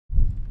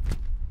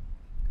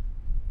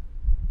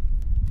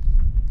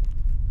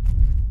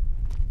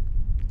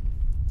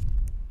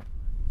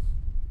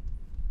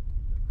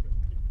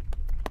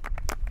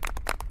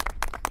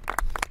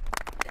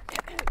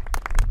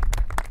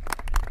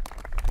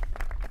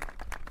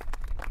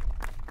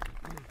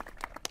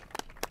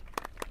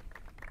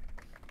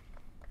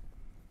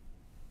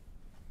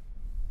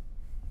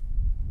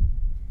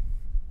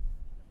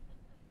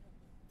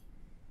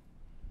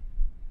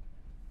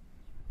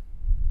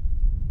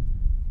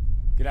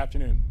Good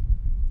afternoon.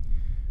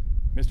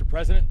 Mr.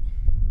 President,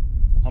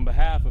 on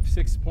behalf of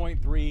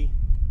 6.3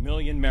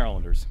 million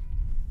Marylanders,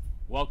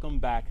 welcome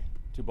back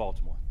to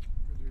Baltimore.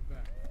 Good to be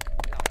back.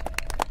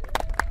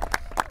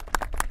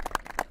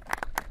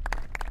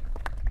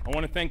 I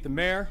want to thank the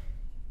mayor,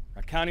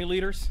 our county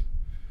leaders,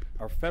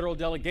 our federal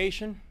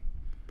delegation,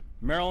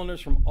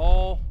 Marylanders from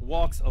all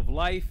walks of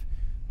life,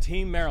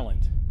 Team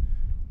Maryland.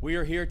 We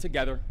are here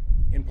together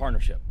in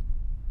partnership.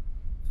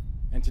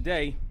 And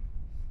today,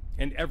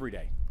 and every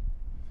day,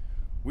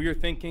 we are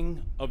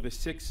thinking of the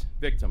 6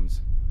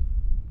 victims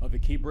of the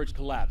Key Bridge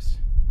collapse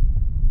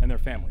and their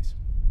families.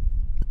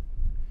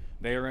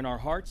 They are in our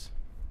hearts,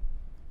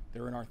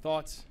 they're in our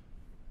thoughts,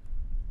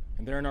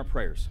 and they're in our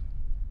prayers.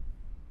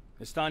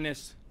 Están en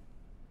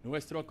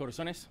nuestros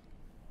corazones,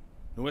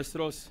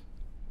 nuestros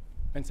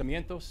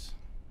pensamientos,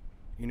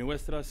 y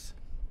nuestras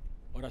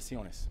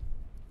oraciones.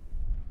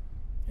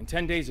 And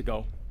 10 days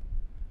ago,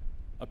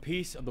 a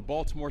piece of the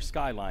Baltimore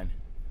skyline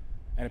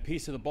and a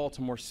piece of the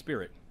Baltimore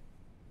spirit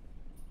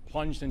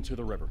plunged into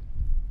the river.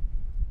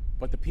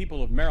 But the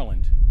people of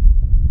Maryland,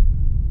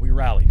 we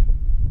rallied.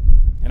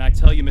 And I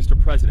tell you, Mr.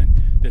 President,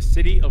 the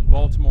city of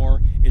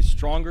Baltimore is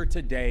stronger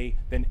today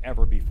than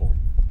ever before.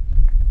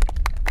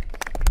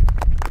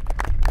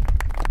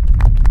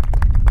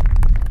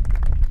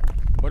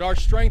 But our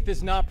strength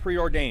is not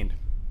preordained.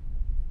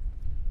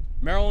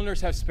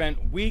 Marylanders have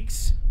spent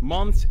weeks,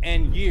 months,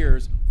 and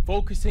years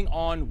focusing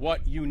on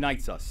what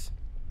unites us.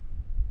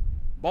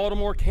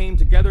 Baltimore came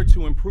together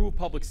to improve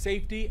public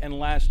safety, and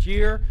last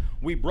year,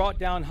 we brought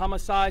down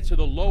homicides to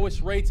the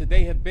lowest rates that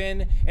they have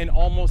been in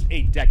almost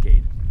a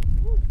decade.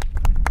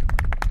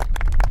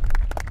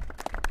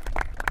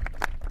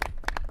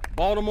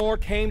 Baltimore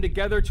came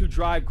together to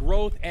drive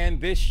growth, and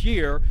this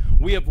year,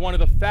 we have one of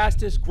the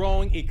fastest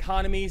growing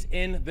economies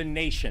in the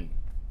nation.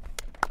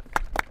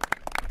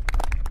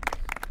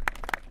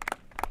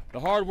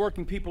 The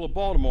hardworking people of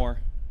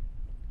Baltimore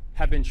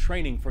have been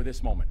training for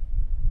this moment,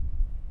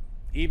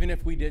 even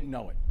if we didn't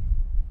know it.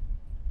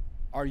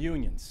 Our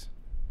unions,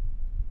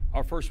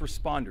 our first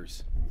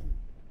responders,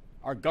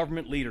 our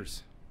government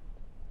leaders,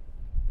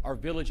 our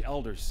village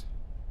elders,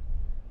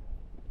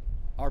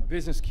 our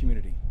business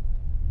community,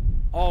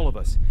 all of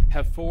us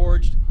have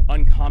forged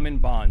uncommon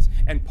bonds,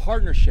 and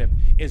partnership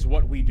is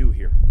what we do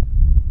here.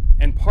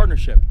 And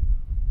partnership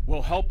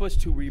will help us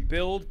to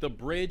rebuild the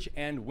bridge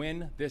and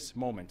win this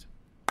moment.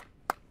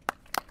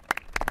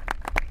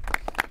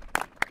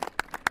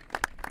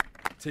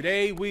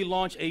 Today, we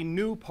launch a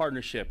new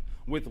partnership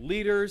with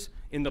leaders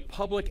in the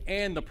public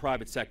and the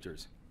private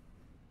sectors.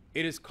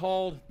 It is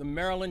called the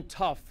Maryland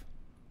Tough,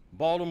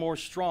 Baltimore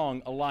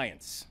Strong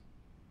Alliance.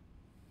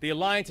 The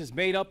alliance is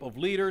made up of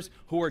leaders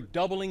who are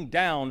doubling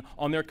down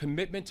on their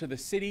commitment to the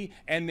city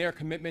and their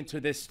commitment to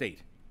this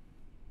state.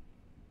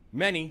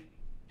 Many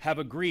have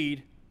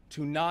agreed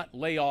to not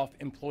lay off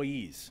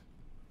employees.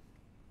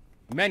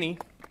 Many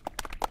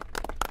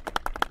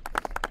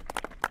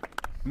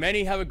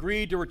have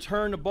agreed to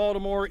return to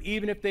Baltimore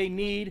even if they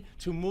need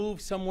to move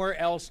somewhere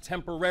else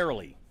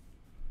temporarily.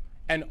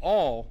 And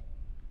all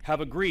have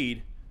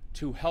agreed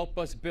to help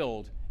us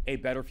build a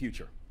better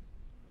future.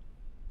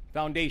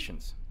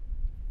 Foundations,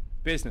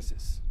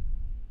 businesses,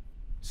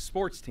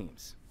 sports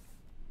teams,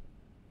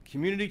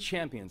 community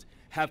champions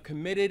have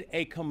committed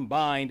a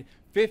combined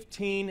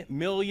 $15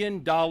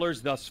 million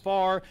thus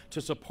far to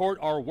support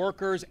our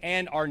workers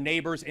and our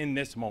neighbors in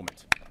this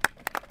moment.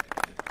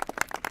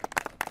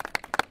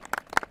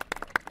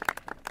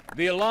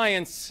 The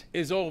alliance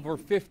is over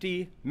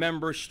 50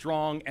 members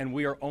strong, and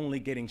we are only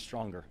getting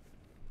stronger.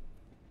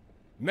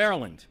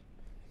 Maryland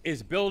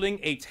is building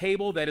a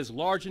table that is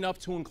large enough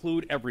to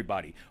include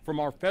everybody,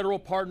 from our federal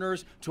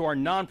partners to our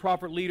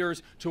nonprofit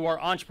leaders to our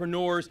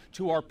entrepreneurs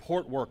to our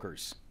port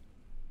workers.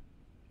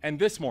 And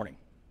this morning,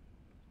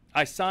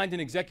 I signed an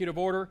executive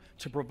order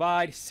to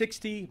provide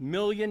 $60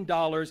 million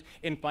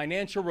in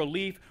financial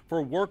relief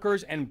for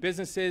workers and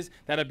businesses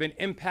that have been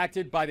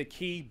impacted by the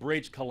Key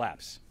Bridge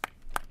collapse.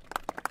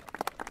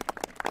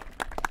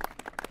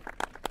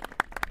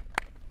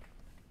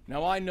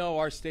 Now, I know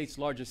our state's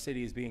largest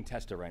city is being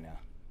tested right now,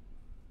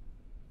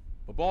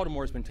 but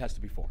Baltimore has been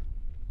tested before.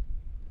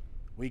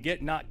 We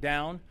get knocked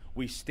down,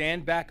 we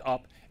stand back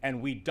up,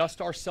 and we dust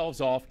ourselves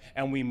off,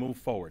 and we move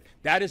forward.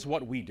 That is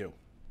what we do.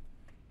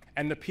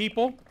 And the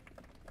people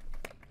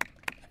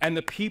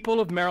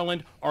of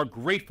Maryland are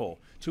grateful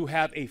to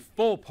have a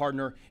full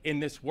partner in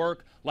this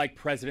work like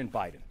President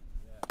Biden.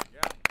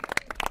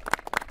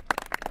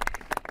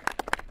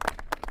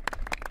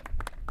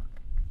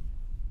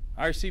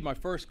 I received my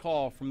first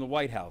call from the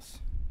White House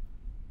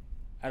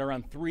at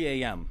around 3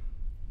 a.m.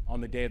 on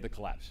the day of the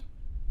collapse.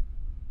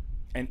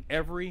 And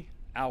every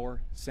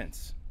hour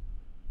since,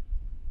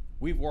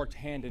 we've worked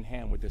hand in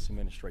hand with this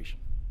administration.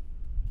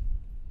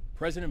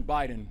 President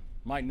Biden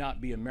might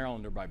not be a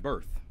Marylander by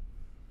birth,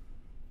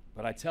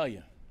 but I tell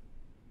you,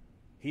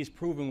 he's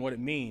proven what it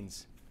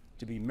means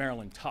to be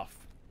Maryland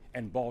tough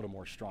and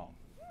Baltimore strong.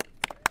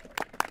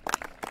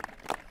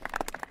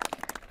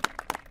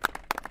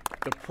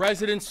 The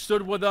President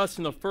stood with us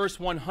in the first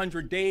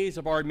 100 days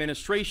of our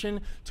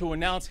administration to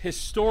announce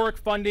historic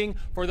funding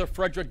for the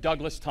Frederick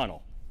Douglass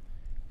Tunnel.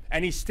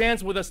 And he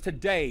stands with us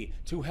today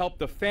to help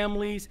the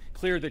families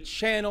clear the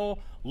channel,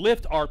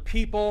 lift our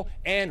people,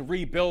 and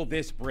rebuild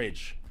this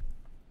bridge.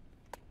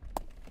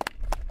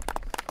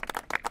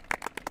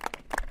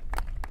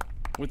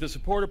 With the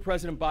support of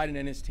President Biden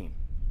and his team,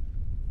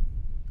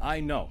 I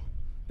know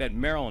that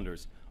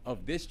Marylanders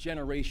of this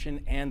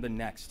generation and the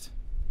next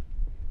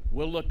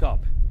will look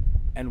up,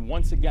 and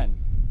once again,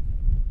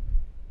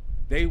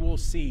 they will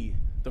see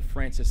the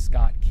Francis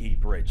Scott Key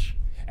Bridge,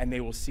 and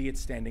they will see it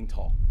standing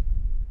tall.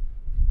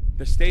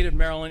 The state of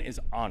Maryland is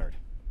honored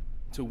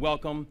to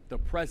welcome the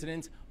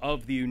President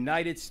of the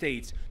United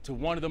States to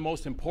one of the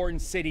most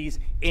important cities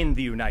in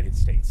the United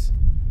States.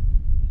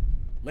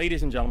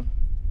 Ladies and gentlemen,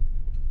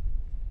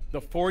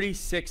 the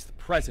 46th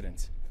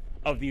President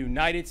of the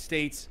United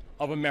States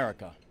of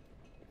America,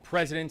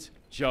 President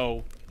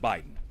Joe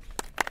Biden.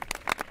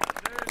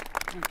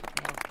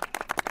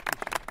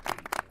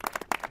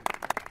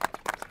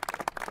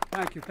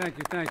 Thank you, thank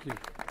you, thank you.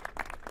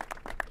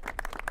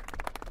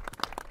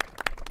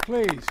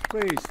 Please,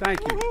 please, thank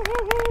you.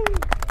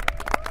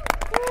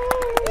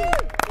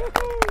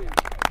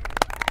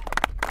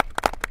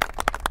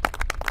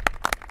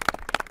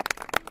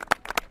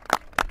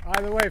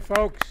 By the way,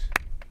 folks,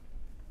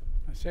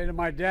 I say to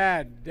my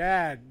dad,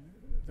 Dad,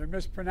 they're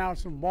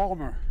mispronouncing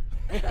Baltimore.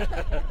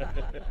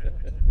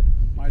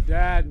 My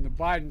dad and the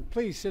Biden,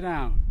 please sit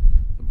down.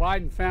 The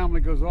Biden family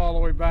goes all the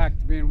way back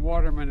to being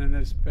watermen in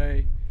this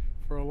bay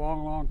for a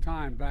long, long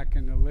time, back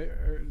in the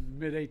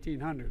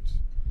mid-1800s.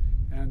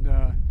 And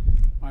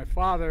my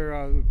father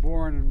was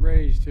born and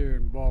raised here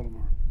in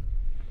Baltimore.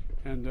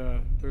 And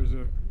there's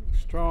a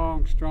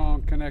strong,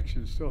 strong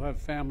connection. Still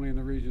have family in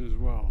the region as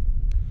well.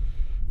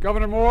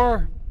 Governor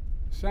Moore,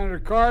 Senator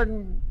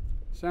Cardin,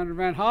 Senator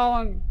Van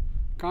Hollen,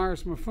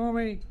 Congressman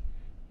Fumi,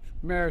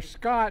 Mayor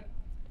Scott,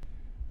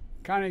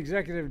 County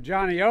Executive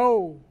Johnny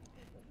O.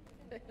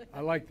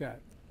 I like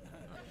that.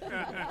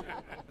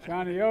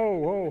 Johnny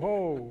O, ho,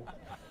 ho.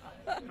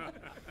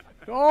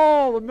 To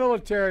all the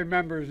military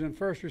members and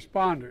first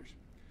responders,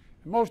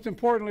 and most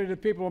importantly to the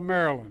people of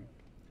Maryland,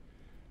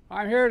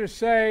 I'm here to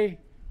say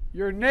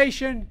your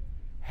nation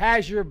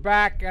has your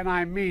back, and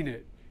I mean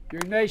it.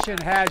 Your nation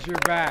has your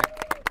back.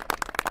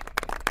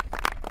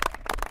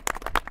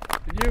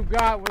 And you've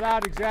got,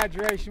 without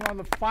exaggeration, one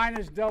of the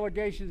finest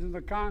delegations in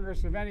the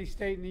Congress of any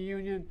state in the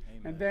Union.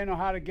 Amen. And they know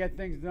how to get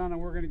things done,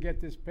 and we're going to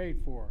get this paid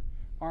for,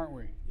 aren't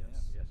we?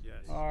 Yes. Yes.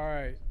 Yes. All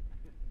right.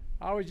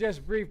 I was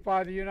just briefed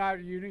by the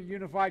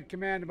Unified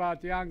Command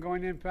about the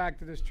ongoing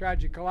impact of this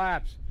tragic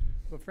collapse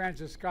of the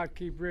Francis Scott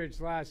Key Bridge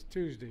last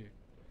Tuesday.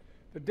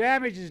 The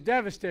damage is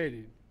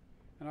devastating,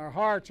 and our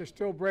hearts are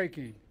still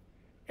breaking.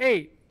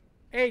 Eight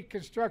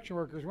construction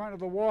workers went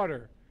into the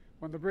water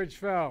when the bridge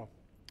fell.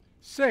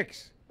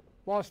 6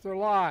 lost their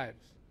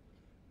lives.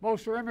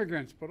 Most were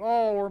immigrants, but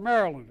all were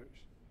Marylanders.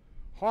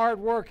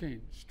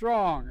 Hard-working,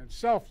 strong, and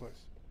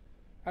selfless.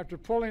 After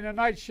pulling a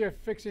night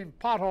shift fixing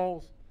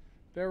potholes,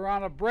 they were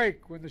on a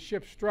break when the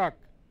ship struck.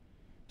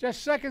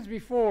 Just seconds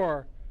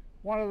before,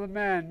 one of the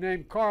men,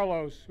 named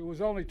Carlos, who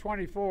was only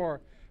 24,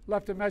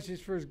 left a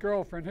message for his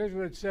girlfriend. Here's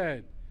what it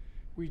said.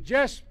 "We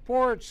just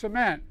poured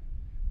cement.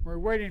 We're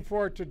waiting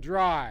for it to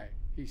dry,"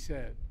 he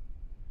said.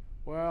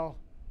 Well,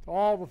 to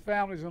all the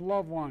families and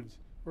loved ones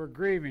who are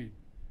grieving,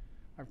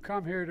 I've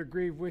come here to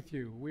grieve with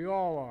you. We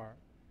all are.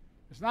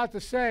 It's not the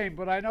same,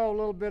 but I know a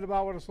little bit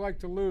about what it's like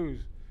to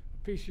lose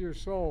a piece of your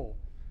soul,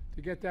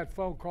 to get that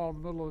phone call in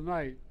the middle of the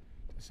night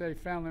to say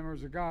family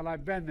members are gone.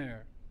 I've been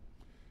there.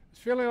 It's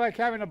feeling like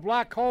having a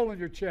black hole in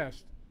your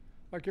chest,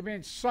 like you're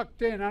being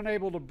sucked in,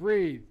 unable to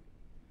breathe.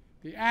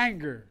 The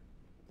anger,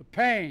 the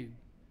pain,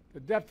 the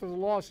depth of the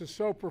loss is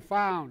so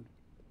profound.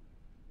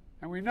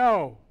 And we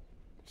know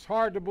it's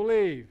hard to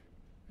believe,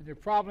 and you're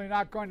probably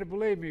not going to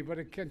believe me, but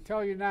I can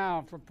tell you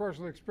now from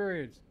personal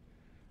experience,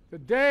 the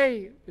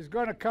day is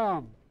going to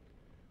come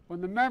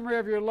when the memory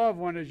of your loved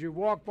one as you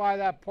walk by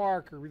that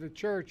park or the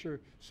church or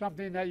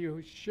something that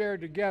you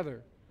shared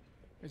together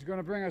is going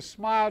to bring a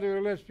smile to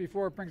your lips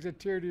before it brings a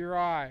tear to your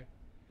eye.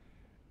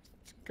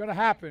 It's going to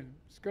happen.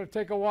 It's going to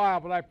take a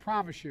while, but I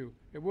promise you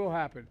it will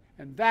happen.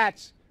 And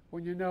that's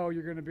when you know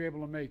you're going to be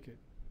able to make it.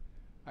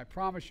 I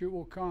promise you it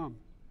will come.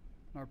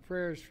 And our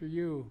prayers for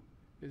you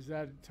is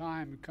that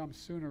time comes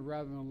sooner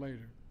rather than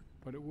later,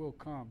 but it will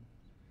come.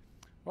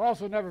 We'll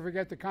also never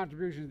forget the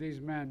contributions these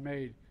men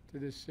made to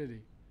this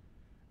city.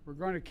 We're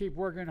going to keep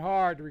working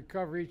hard to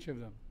recover each of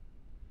them.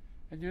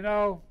 And you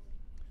know,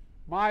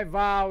 my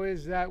vow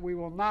is that we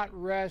will not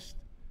rest,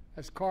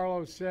 as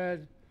Carlos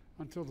said,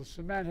 until the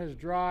cement has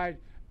dried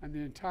on the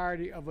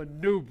entirety of a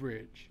new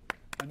bridge.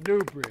 A new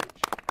bridge.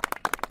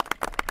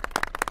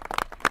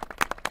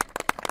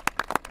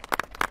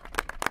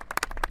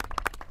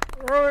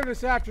 Earlier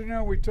this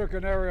afternoon, we took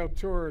an aerial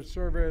tour and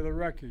survey of the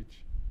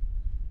wreckage.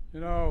 You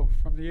know,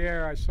 from the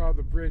air, I saw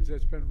the bridge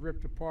that's been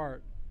ripped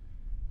apart.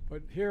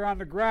 But here on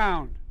the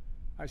ground,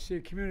 I see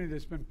a community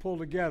that's been pulled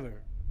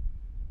together.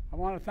 I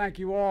want to thank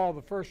you all,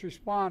 the first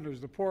responders,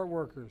 the port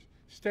workers,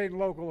 state and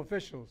local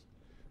officials,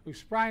 who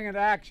sprang into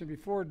action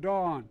before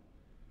dawn,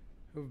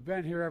 who've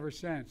been here ever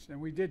since.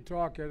 And we did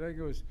talk, I think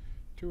it was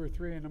 2 or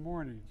 3 in the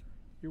morning.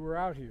 You were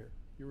out here.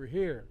 You were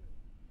here.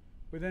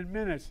 Within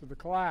minutes of the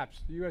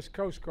collapse, the U.S.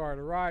 Coast Guard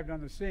arrived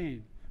on the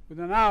scene.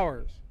 Within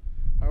hours,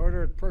 I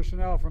ordered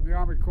personnel from the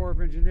Army Corps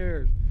of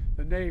Engineers,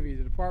 the Navy,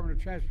 the Department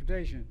of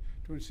Transportation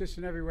to assist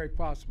in every way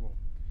possible.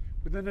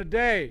 Within a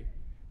day,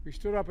 we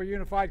stood up a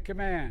unified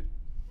command.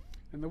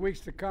 In the weeks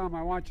to come,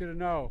 I want you to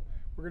know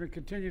we're going to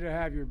continue to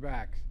have your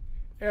backs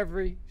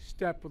every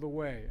step of the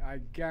way. I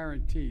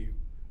guarantee you.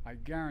 I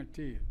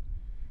guarantee it.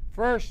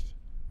 First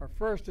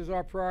is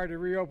our priority to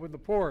reopen the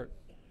port.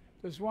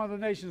 This is one of the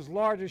nation's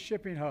largest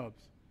shipping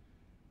hubs.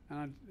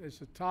 And it's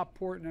the top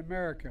port in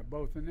America,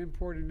 both in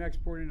importing and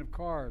exporting of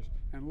cars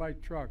and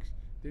light trucks,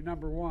 the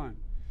 #1.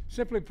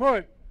 Simply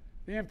put,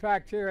 the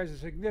impact here has a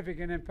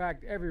significant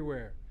impact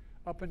everywhere,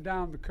 up and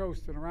down the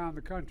coast and around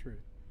the country.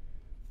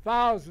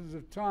 Thousands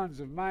of tons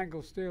of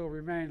mangled steel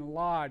remain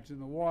lodged in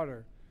the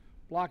water,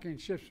 blocking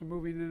ships from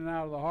moving in and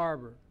out of the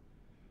harbor.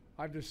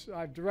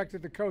 I've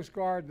directed the Coast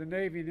Guard, the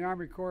Navy, and the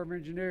Army Corps of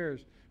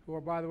Engineers, who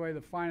are, by the way,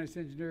 the finest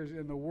engineers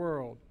in the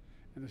world,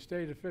 and the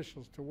state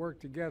officials to work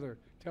together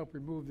to help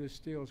remove this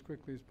steel as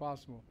quickly as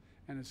possible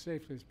and as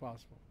safely as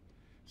possible.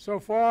 So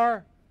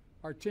far,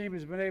 our team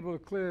has been able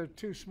to clear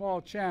 2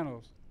 small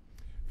channels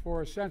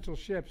for essential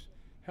ships,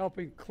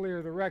 helping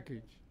clear the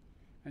wreckage.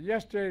 And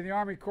yesterday, the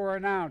Army Corps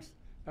announced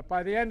that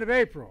by the end of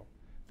April,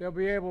 they'll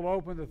be able to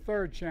open the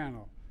 3rd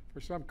channel for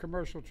some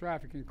commercial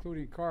traffic,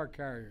 including car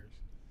carriers.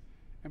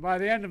 And by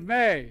the end of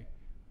May,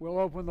 we'll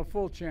open the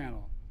full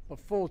channel, the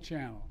full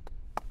channel.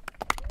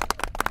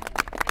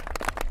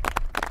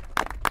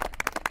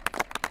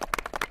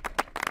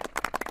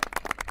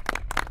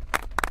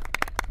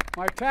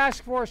 My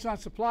task force on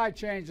supply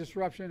chain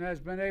disruption has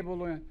been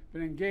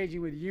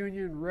engaging with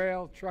union,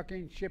 rail,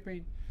 trucking,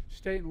 shipping,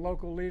 state and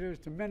local leaders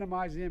to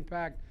minimize the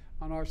impact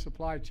on our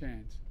supply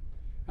chains.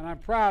 And I'm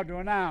proud to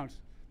announce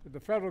that the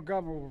federal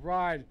government will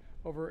provide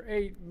over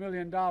 $8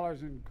 million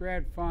in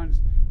grant funds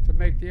to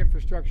make the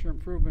infrastructure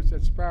improvements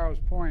at Sparrows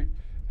Point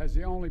as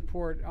the only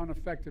port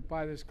unaffected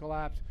by this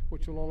collapse,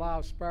 which will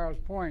allow Sparrows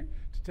Point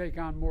to take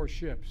on more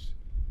ships.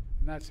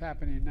 And that's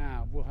happening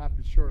now, will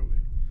happen shortly.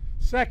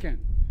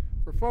 Second,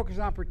 we're focused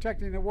on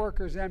protecting the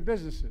workers and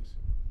businesses.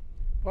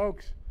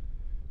 Folks,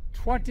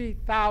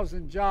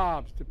 20,000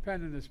 jobs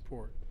depend on this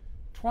port.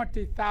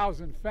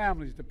 20,000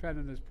 families depend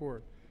on this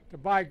port to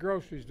buy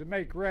groceries, to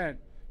make rent,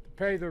 to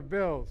pay their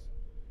bills.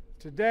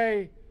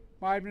 Today,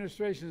 my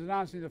administration is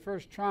announcing the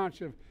first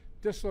tranche of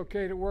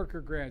dislocated worker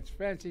grants,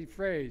 fancy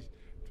phrase,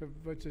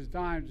 which is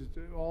dimes,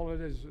 all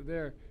it is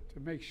there to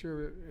make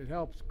sure it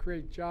helps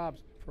create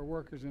jobs for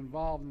workers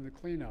involved in the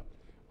cleanup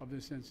of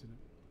this incident,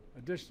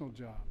 additional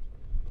jobs.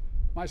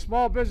 My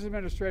Small Business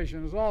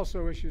Administration has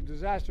also issued a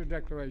disaster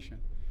declaration,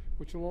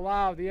 which will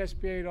allow the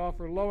SBA to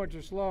offer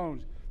low-interest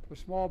loans for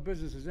small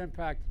businesses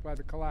impacted by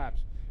the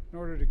collapse in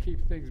order to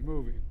keep things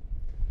moving.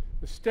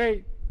 The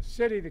state, the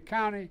city, the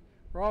county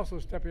are also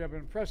stepping up in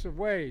impressive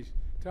ways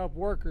to help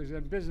workers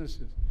and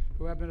businesses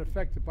who have been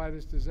affected by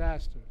this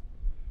disaster.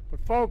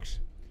 But folks,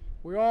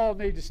 we all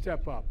need to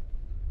step up.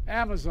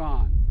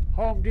 Amazon,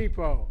 Home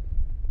Depot,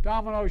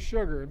 Domino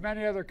Sugar, and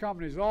many other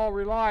companies all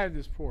rely on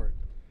this port.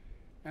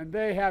 And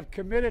they have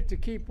committed to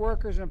keep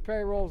workers and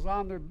payrolls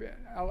on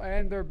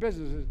their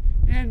businesses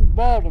in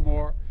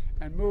Baltimore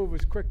and move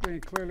as quickly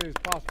and clearly as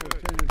possible to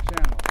change the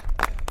channel.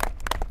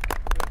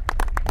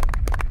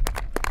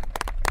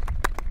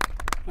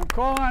 I'm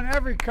calling on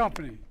every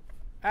company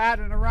at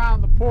and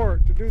around the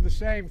port to do the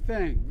same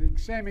thing, the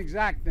same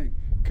exact thing,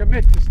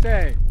 commit to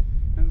stay.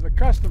 And to the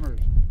customers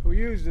who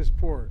use this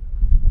port,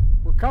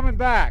 we're coming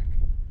back.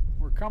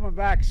 We're coming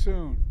back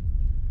soon.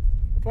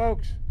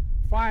 Folks,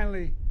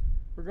 finally,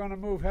 we're going to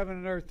move heaven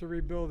and earth to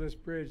rebuild this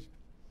bridge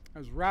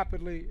as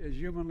rapidly as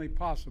humanly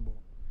possible.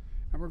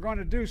 And we're going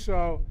to do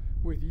so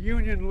with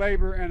union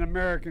labor and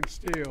American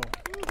steel.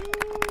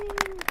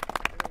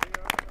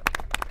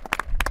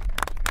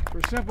 For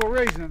a simple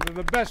reason, they're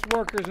the best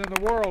workers in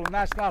the world, and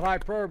that's not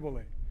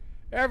hyperbole.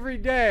 Every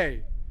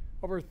day,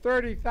 over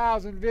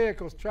 30,000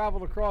 vehicles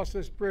traveled across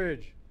this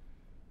bridge.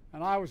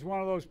 And I was one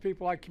of those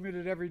people. I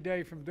commuted every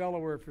day from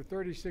Delaware for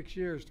 36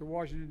 years to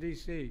Washington,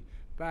 D.C.,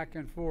 back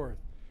and forth,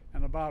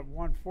 and about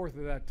 1/4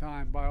 of that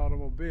time by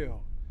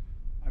automobile.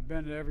 I've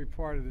been to every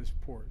part of this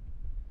port.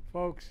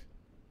 Folks,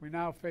 we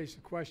now face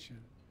a question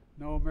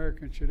no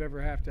American should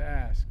ever have to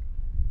ask.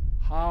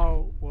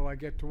 How will I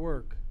get to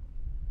work?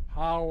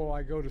 How will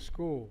I go to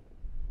school?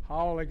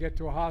 How will I get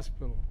to a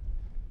hospital?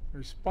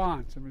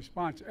 Response,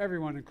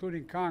 everyone,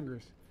 including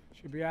Congress,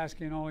 should be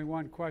asking only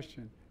one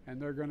question,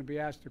 and they're going to be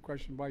asked the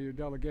question by your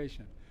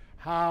delegation.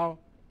 How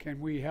can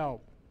we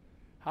help?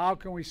 How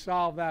can we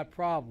solve that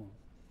problem?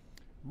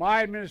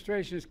 My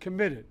administration is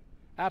committed,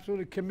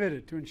 absolutely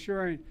committed, to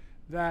ensuring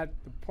that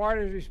the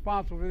parties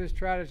responsible for this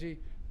tragedy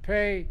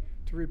pay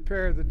to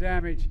repair the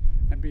damage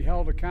and be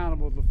held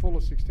accountable to the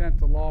fullest extent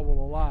the law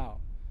will allow.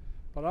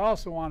 But I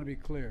also want to be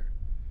clear.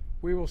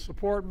 We will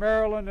support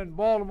Maryland and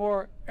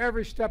Baltimore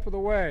every step of the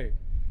way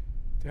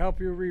to help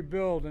you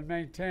rebuild and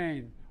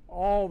maintain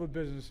all the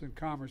business and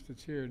commerce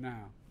that's here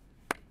now.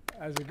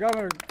 As the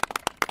governor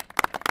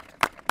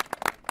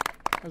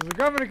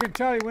can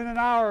tell you, within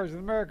hours of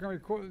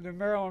the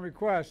Maryland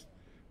request,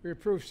 we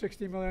approved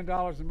 $60 million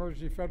in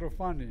emergency federal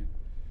funding.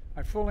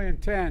 I fully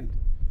intend,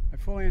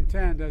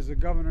 as the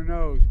governor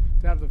knows,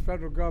 to have the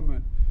federal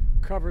government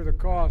cover the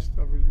cost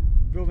of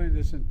building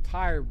this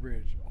entire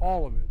bridge,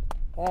 all of it.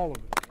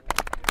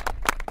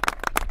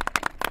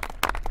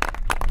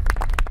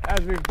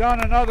 As we've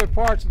done in other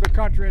parts of the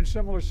country in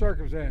similar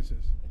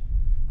circumstances.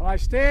 When I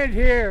stand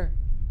here,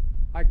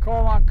 I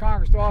call on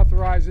Congress to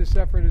authorize this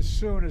effort as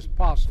soon as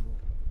possible.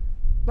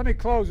 Let me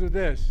close with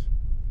this.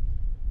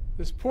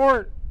 This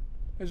port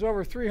is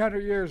over 300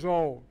 years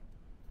old.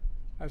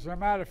 As a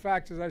matter of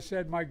fact, as I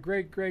said, my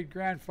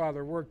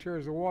great-great-grandfather worked here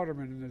as a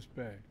waterman in this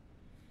bay.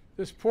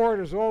 This port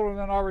is older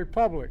than our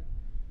republic,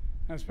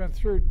 and it's been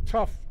through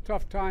tough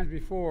times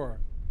before.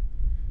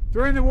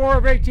 During the War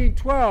of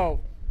 1812,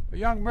 a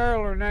young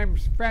Marylander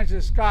named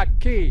Francis Scott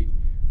Key,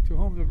 to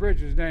whom the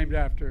bridge was named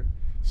after,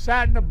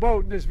 sat in a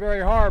boat in this very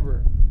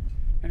harbor,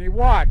 and he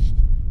watched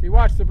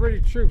the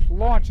British troops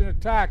launch an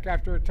attack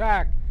after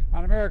attack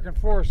on American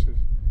forces.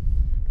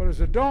 But as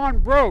the dawn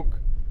broke,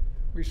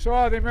 we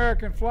saw the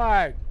American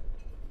flag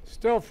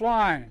still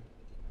flying.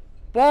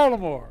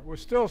 Baltimore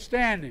was still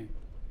standing,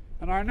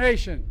 and our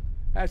nation,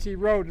 as he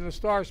wrote in the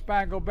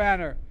Star-Spangled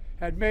Banner,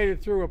 had made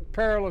it through a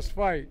perilous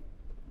fight.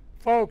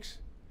 Folks,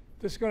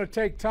 this is going to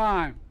take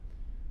time,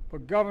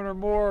 but Governor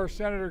Moore,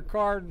 Senator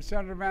Cardin,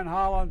 Senator Van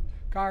Hollen,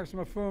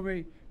 Congressman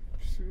Mafumi,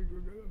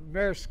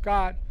 Mayor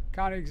Scott,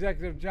 County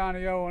Executive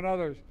Johnny O, and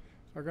others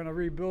are going to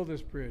rebuild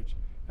this bridge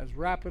as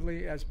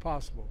rapidly as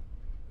possible.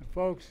 And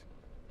folks,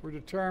 we're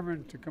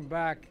determined to come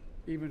back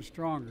even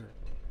stronger.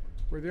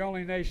 We're the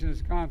only nation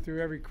that's gone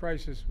through every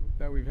crisis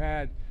that we've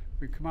had.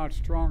 We've come out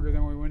stronger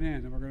than we went in,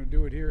 and we're going to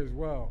do it here as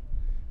well.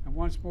 And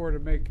once more, to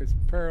make this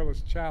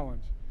perilous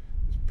challenge.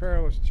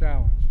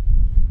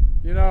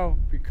 You know,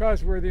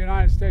 because we're the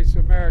United States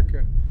of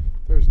America,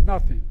 there's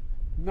nothing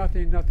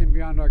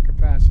beyond our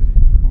capacity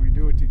when we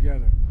do it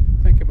together.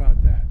 Think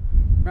about that.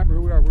 Remember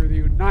who we are. We're the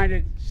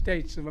United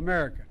States of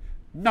America.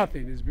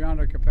 Nothing is beyond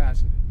our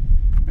capacity.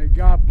 May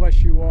God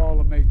bless you all,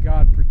 and may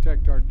God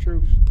protect our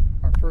troops,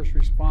 our first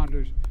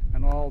responders,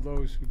 and all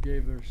those who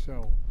gave their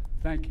soul.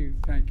 Thank you,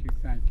 thank you,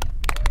 thank you.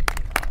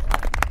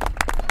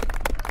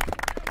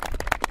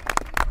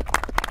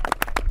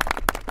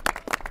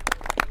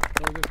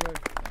 Go this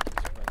way.